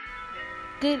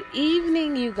Good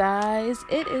evening, you guys.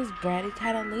 It is Bratty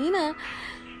Catalina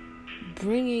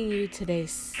bringing you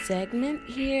today's segment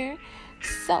here.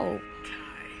 So,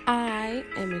 I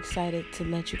am excited to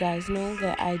let you guys know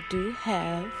that I do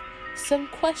have some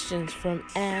questions from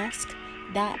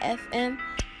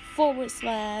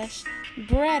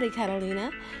ask.fm/Bratty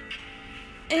Catalina.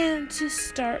 And to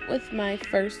start with my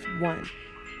first one,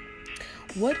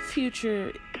 what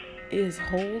future is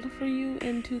hold for you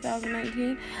in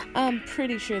 2019? I'm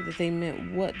pretty sure that they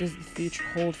meant what does the future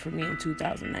hold for me in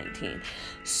 2019.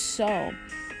 So,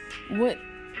 what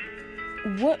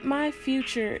my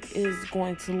future is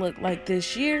going to look like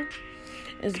this year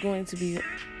is going to be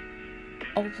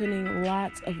opening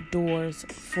lots of doors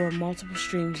for multiple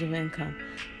streams of income.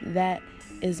 That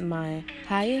is my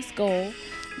highest goal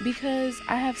because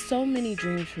I have so many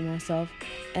dreams for myself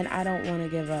and I don't want to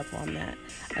give up on that.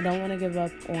 I don't want to give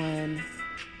up on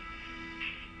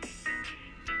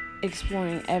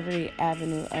exploring every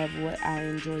avenue of what I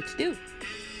enjoy to do.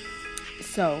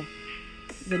 So,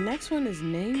 the next one is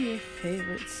name your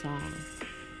favorite song.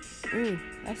 Ooh,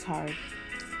 that's hard.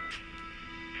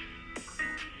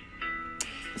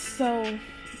 So,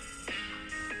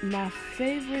 my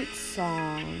favorite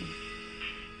song,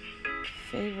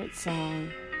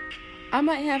 I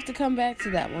might have to come back to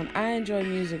that one. I enjoy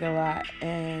music a lot,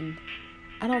 and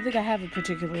I don't think I have a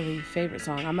particularly favorite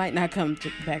song. I might not come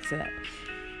back to that.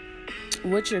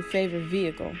 What's your favorite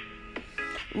vehicle?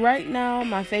 Right now,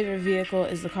 my favorite vehicle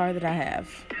is the car that I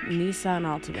have, Nissan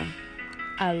Altima.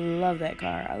 I love that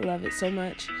car. I love it so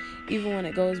much. Even when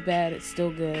it goes bad, it's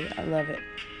still good. I love it.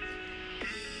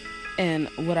 And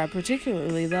what I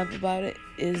particularly love about it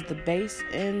is the bass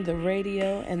in the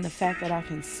radio and the fact that I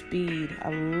can speed. I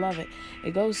love it.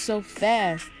 It goes so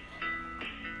fast.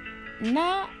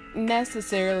 Not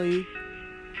necessarily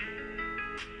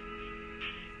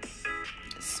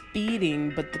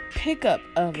speeding, but the pickup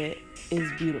of it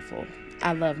is beautiful.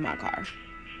 I love my car.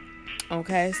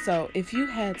 Okay, so if you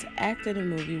had to act in a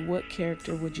movie, what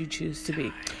character would you choose to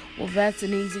be? Well, that's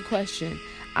an easy question.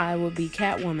 I would be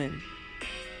Catwoman.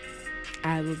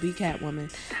 I love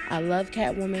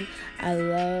Catwoman. I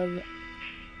love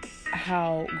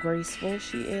how graceful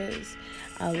she is.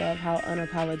 I love how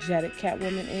unapologetic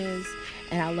Catwoman is.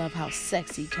 And I love how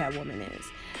sexy Catwoman is.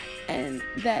 And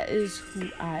that is who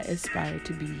I aspire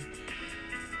to be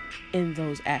in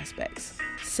those aspects.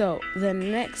 So, the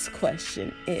next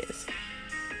question is,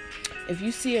 if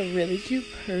you see a really cute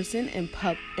person in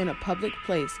a public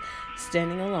place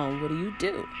standing alone, what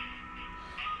do?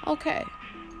 Okay.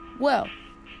 Well,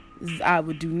 I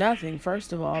would do nothing,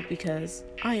 first of all, because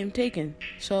I am taken.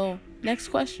 So, next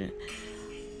question.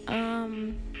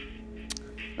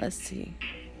 Let's see.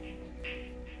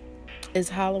 Is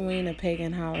Halloween a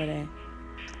pagan holiday?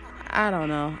 I don't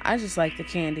know. I just like the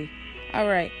candy.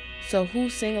 Alright, so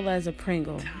who's single as a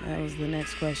Pringle? That was the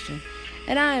next question.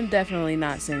 And I am definitely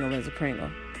not single as a Pringle.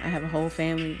 I have a whole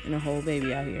family and a whole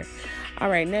baby out here.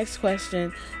 Alright, next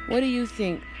question. What do you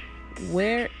think?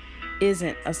 Where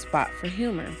isn't a spot for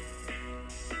humor?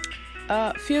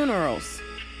 Funerals.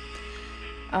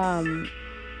 When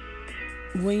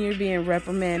you're being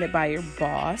reprimanded by your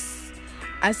boss.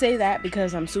 I say that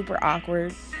because I'm super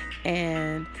awkward,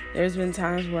 and there's been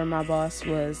times where my boss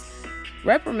was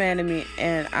reprimanding me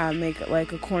and I make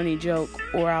like a corny joke,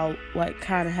 or I'll like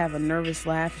kind of have a nervous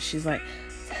laugh and she's like,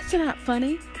 that's not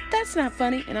funny,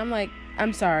 and I'm like,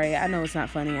 I'm sorry, I know it's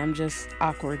not funny, I'm just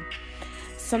awkward.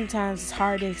 Sometimes it's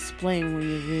hard to explain when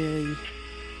you're really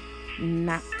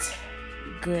not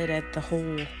good at the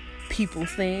whole people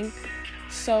thing.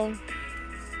 So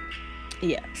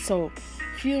yeah, so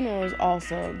funerals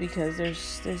also, because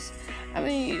there's I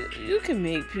mean, you can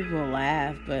make people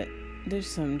laugh, but there's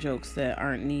some jokes that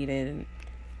aren't needed, and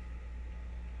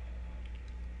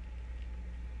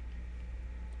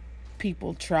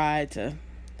people try to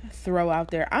throw out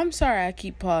there. I'm sorry I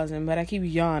keep pausing, but I keep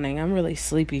yawning. I'm really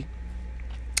sleepy.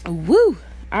 Woo!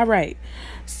 All right.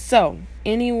 So,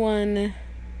 anyone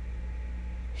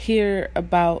hear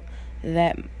about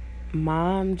that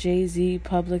Mom Jay-Z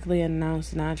publicly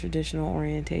announced non-traditional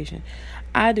orientation?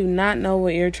 I do not know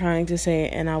what you're trying to say,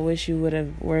 and I wish you would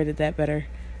have worded that better.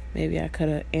 Maybe I could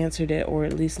have answered it or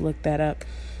at least looked that up.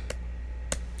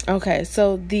 Okay,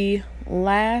 so the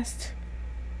last...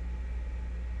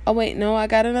 Oh, wait, no, I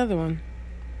got another one.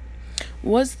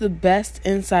 What's the best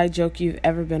inside joke you've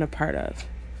ever been a part of?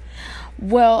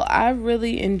 Well, I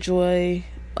really enjoy...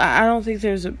 I don't think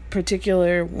there's a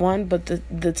particular one, but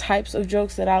the types of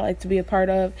jokes that I like to be a part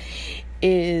of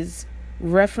is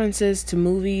references to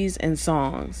movies and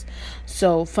songs.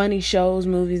 So funny shows,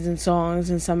 movies, and songs,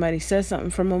 and somebody says something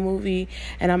from a movie,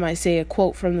 and I might say a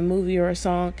quote from the movie or a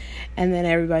song, and then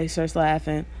everybody starts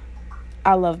laughing.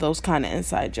 I love those kind of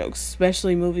inside jokes,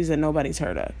 especially movies that nobody's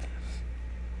heard of.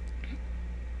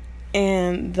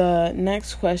 And the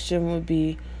next question would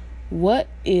be, what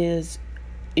is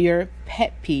your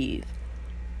pet peeve?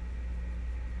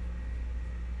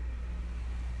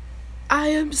 I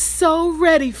am so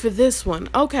ready for this one.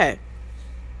 Okay.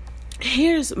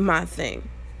 Here's my thing.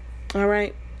 All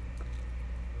right.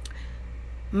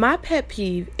 My pet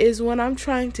peeve is when I'm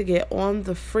trying to get on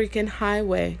the freaking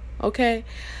highway. Okay.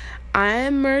 I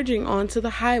am merging onto the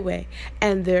highway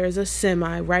and there's a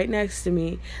semi right next to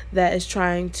me that is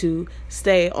trying to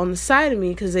stay on the side of me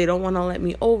because they don't want to let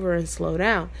me over and slow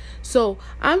down. So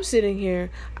I'm sitting here.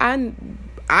 I'm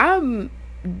damn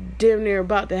near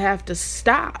about to have to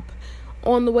stop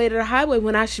on the way to the highway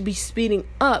when I should be speeding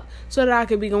up so that I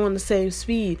could be going the same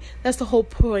speed. That's the whole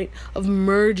point of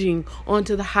merging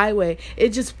onto the highway. It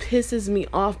just pisses me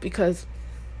off because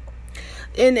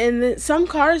and some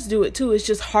cars do it too. It's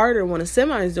just harder when a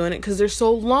semi is doing it because they're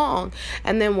so long.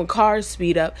 And then when cars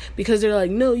speed up because they're like,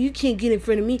 no, you can't get in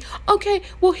front of me. Okay,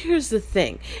 well, here's the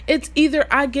thing. It's either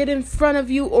I get in front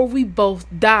of you or we both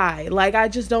die. Like, I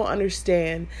just don't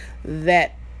understand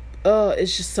that.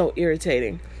 It's just so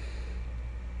irritating.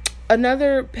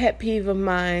 Another pet peeve of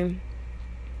mine,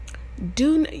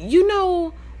 you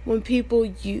know when people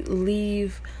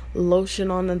leave lotion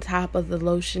on the top of the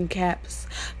lotion caps,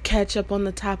 ketchup on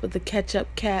the top of the ketchup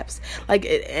caps, like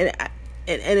and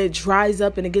it dries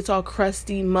up and it gets all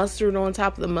crusty, mustard on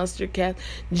top of the mustard cap,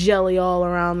 jelly all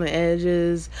around the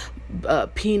edges,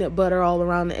 peanut butter all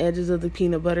around the edges of the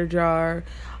peanut butter jar,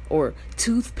 or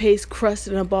toothpaste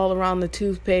crusted up all around the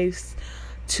toothpaste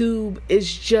tube.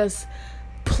 It's just,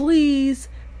 please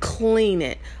clean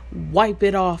it, wipe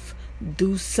it off,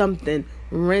 do something,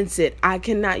 rinse it. I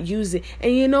cannot use it.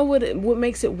 And you know what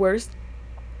makes it worse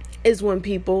is when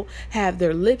people have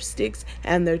their lipsticks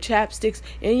and their chapsticks.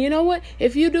 And you know what?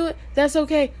 If you do it, that's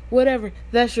okay. Whatever.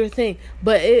 That's your thing.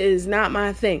 But it is not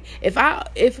my thing. If I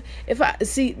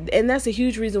see, and that's a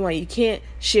huge reason why you can't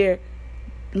share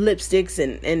lipsticks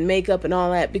and makeup and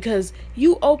all that, because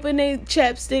you open a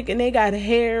chapstick and they got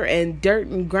hair and dirt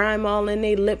and grime all in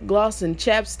their lip gloss and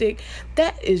chapstick.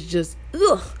 That is just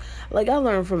ugh. Like, I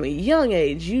learned from a young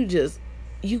age,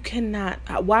 you cannot,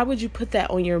 why would you put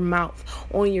that on your mouth,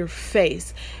 on your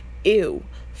face? Ew.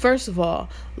 First of all,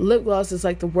 lip gloss is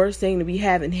like the worst thing to be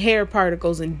having hair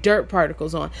particles and dirt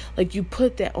particles on. Like, you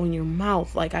put that on your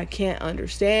mouth. Like, I can't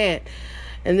understand.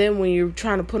 And then when you're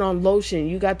trying to put on lotion,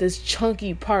 you got this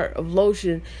chunky part of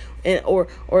lotion, and or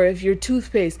if your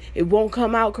toothpaste, it won't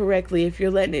come out correctly if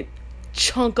you're letting it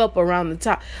chunk up around the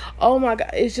top. Oh my God,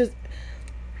 it's just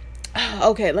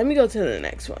okay. Let me go to the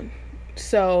next one.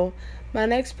 So my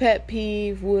next pet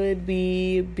peeve would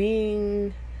be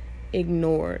being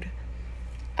ignored.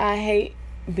 I hate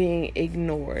being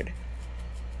ignored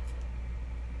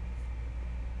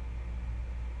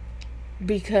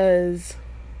because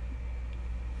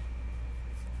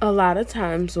a lot of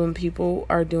times when people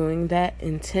are doing that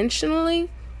intentionally,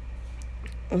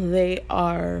 they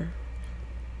are,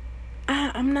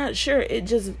 I'm not sure, it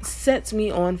just sets me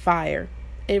on fire.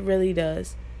 It really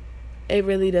does. It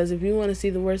really does. If you want to see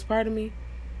the worst part of me,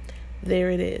 there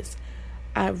it is.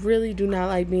 I really do not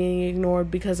like being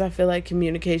ignored because I feel like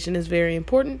communication is very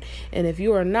important. And if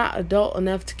you are not adult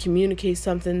enough to communicate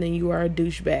something, then you are a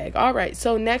douchebag. All right,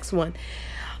 so next one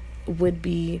would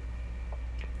be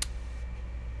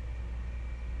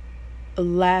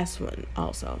last one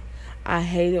also. I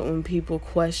hate it when people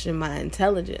question my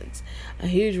intelligence. A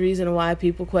huge reason why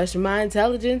people question my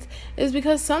intelligence is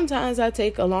because sometimes I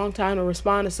take a long time to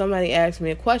respond to somebody asks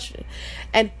me a question.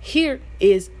 And here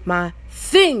is my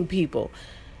thing, people.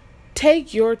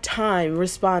 Take your time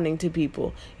responding to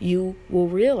people. You will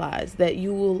realize that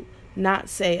you will not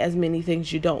say as many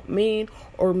things you don't mean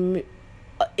or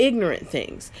ignorant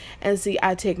things. And see,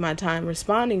 I take my time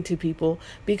responding to people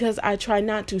because I try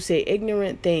not to say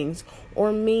ignorant things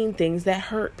or mean things that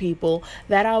hurt people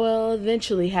that I will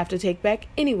eventually have to take back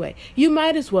anyway. You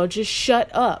might as well just shut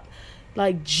up.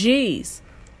 Like, geez.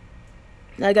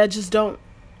 Like, I just don't.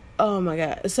 Oh my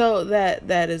God. So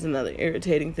that is another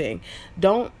irritating thing.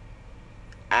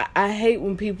 I hate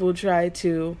when people try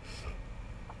to,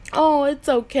 oh, it's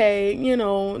okay,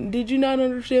 did you not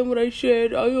understand what I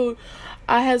said?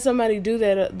 I had somebody do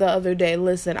that the other day.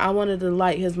 Listen, I wanted to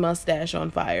light his mustache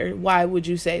on fire. Why would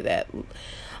you say that?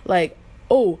 Like,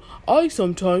 oh, I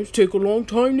sometimes take a long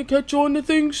time to catch on to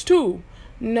things too.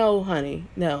 No, honey.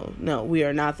 No, we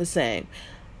are not the same.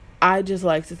 I just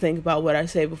like to think about what I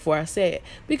say before I say it.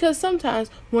 Because sometimes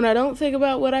when I don't think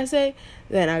about what I say,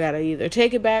 then I gotta either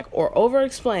take it back or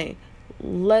over-explain.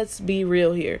 Let's be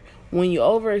real here. When you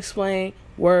over-explain,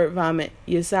 word vomit,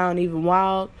 you sound even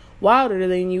wilder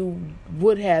than you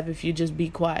would have if you just be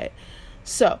quiet.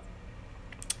 So,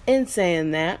 in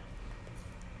saying that,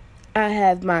 I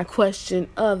have my question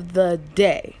of the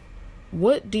day.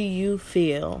 What do you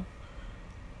feel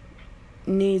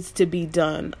needs to be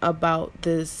done about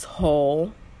this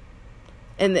whole,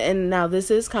 and now this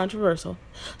is controversial,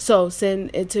 so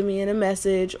send it to me in a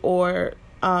message or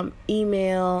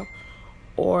email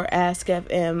or Ask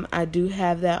FM. I do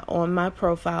have that on my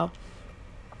profile.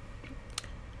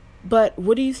 But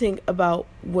what do you think about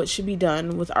what should be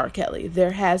done with R. Kelly?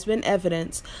 There has been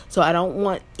evidence, so I don't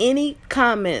want any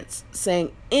comments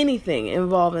saying anything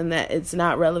involving that it's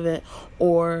not relevant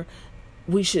or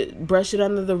we should brush it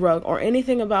under the rug or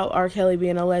anything about R. Kelly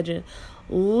being a legend.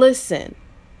 Listen,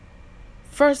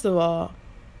 first of all,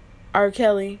 R.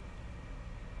 Kelly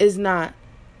is not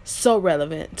so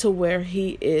relevant to where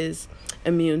he is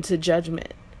immune to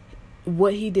judgment.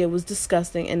 What he did was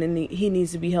disgusting, and he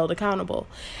needs to be held accountable.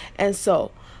 And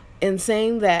so, in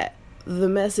saying that, the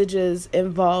messages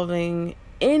involving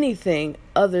anything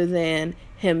other than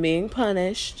him being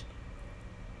punished,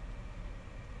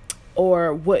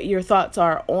 or what your thoughts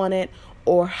are on it,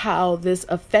 or how this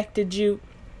affected you,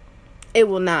 it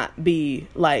will not be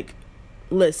like,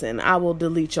 listen, I will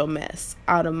delete your mess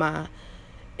out of my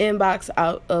inbox,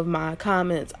 out of my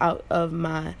comments, out of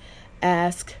my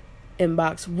Ask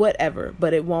inbox, whatever,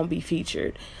 but it won't be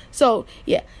featured. So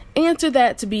yeah, answer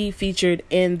that to be featured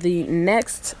in the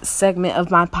next segment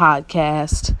of my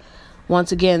podcast.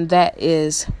 Once again, that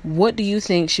is, what do you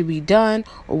think should be done,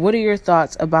 or what are your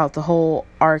thoughts about the whole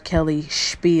R. Kelly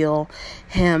spiel,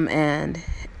 him and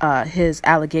his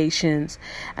allegations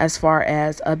as far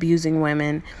as abusing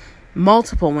women,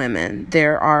 multiple women?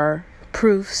 There are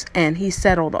proofs, and he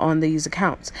settled on these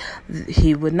accounts.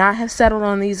 He would not have settled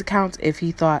on these accounts if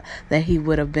he thought that he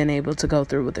would have been able to go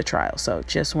through with the trial. So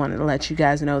just wanted to let you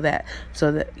guys know that,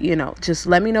 so that, just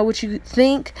let me know what you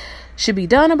think should be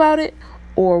done about it,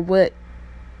 or what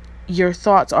your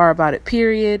thoughts are about it,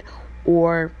 period,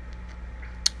 or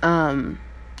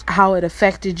how it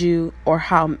affected you, or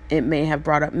how it may have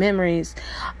brought up memories.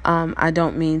 I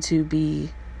don't mean to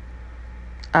be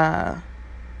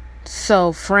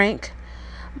so frank,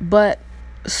 but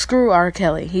screw R.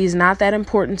 Kelly. He's not that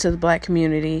important to the black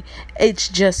community. It's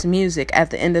just music at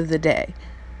the end of the day.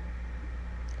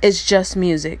 It's just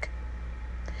music.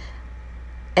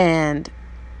 And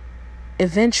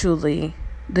eventually,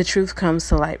 the truth comes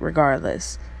to light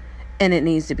regardless. And it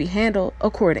needs to be handled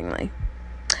accordingly.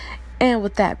 And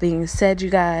with that being said, you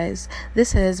guys,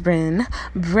 this has been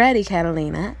Brady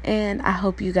Catalina, and I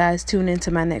hope you guys tune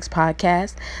into my next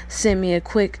podcast. Send me a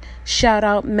quick shout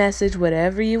out message,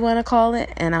 whatever you want to call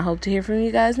it, and I hope to hear from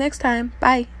you guys next time.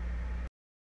 Bye.